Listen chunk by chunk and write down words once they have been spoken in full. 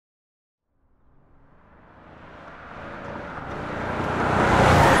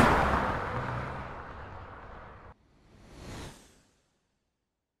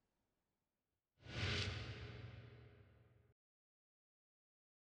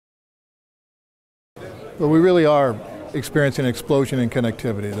Well, we really are experiencing an explosion in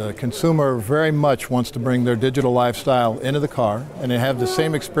connectivity. The consumer very much wants to bring their digital lifestyle into the car and they have the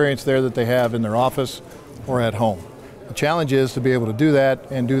same experience there that they have in their office or at home. The challenge is to be able to do that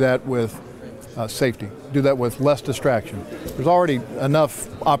and do that with safety, do that with less distraction. There's already enough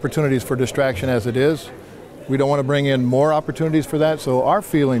opportunities for distraction as it is. We don't want to bring in more opportunities for that, so our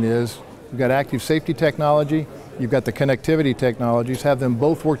feeling is you've got active safety technology, you've got the connectivity technologies, have them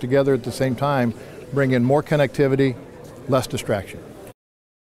both work together at the same time, bring in more connectivity, less distraction.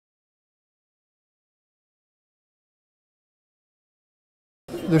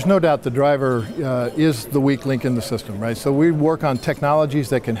 There's no doubt the driver is the weak link in the system, right? So we work on technologies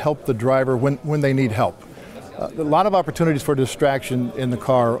that can help the driver when they need help. A lot of opportunities for distraction in the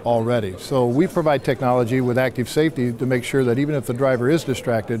car already. So we provide technology with active safety to make sure that even if the driver is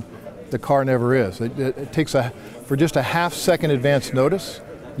distracted, the car never is. It takes for just a half-second advance notice,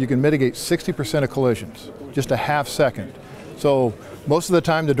 you can mitigate 60% of collisions, just a half second. So most of the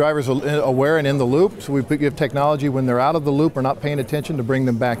time the driver's aware and in the loop, so we give technology when they're out of the loop or not paying attention to bring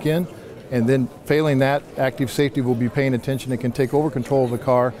them back in, and then failing that, active safety will be paying attention and can take over control of the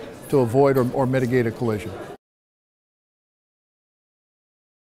car to avoid or mitigate a collision.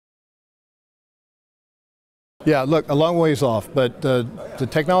 Yeah, look, a long ways off, but the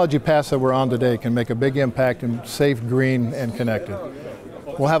technology path that we're on today can make a big impact in safe, green, and connected.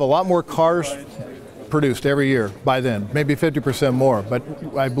 We'll have a lot more cars produced every year by then, maybe 50% more, but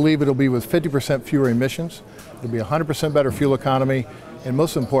I believe it'll be with 50% fewer emissions, it'll be 100% better fuel economy, and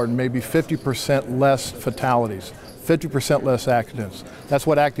most important, maybe 50% less fatalities, 50% less accidents. That's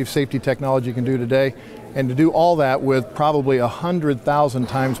what active safety technology can do today, and to do all that with probably 100,000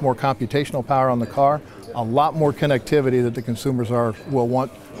 times more computational power on the car, a lot more connectivity that the consumers will want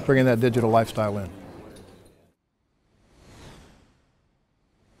bringing that digital lifestyle in.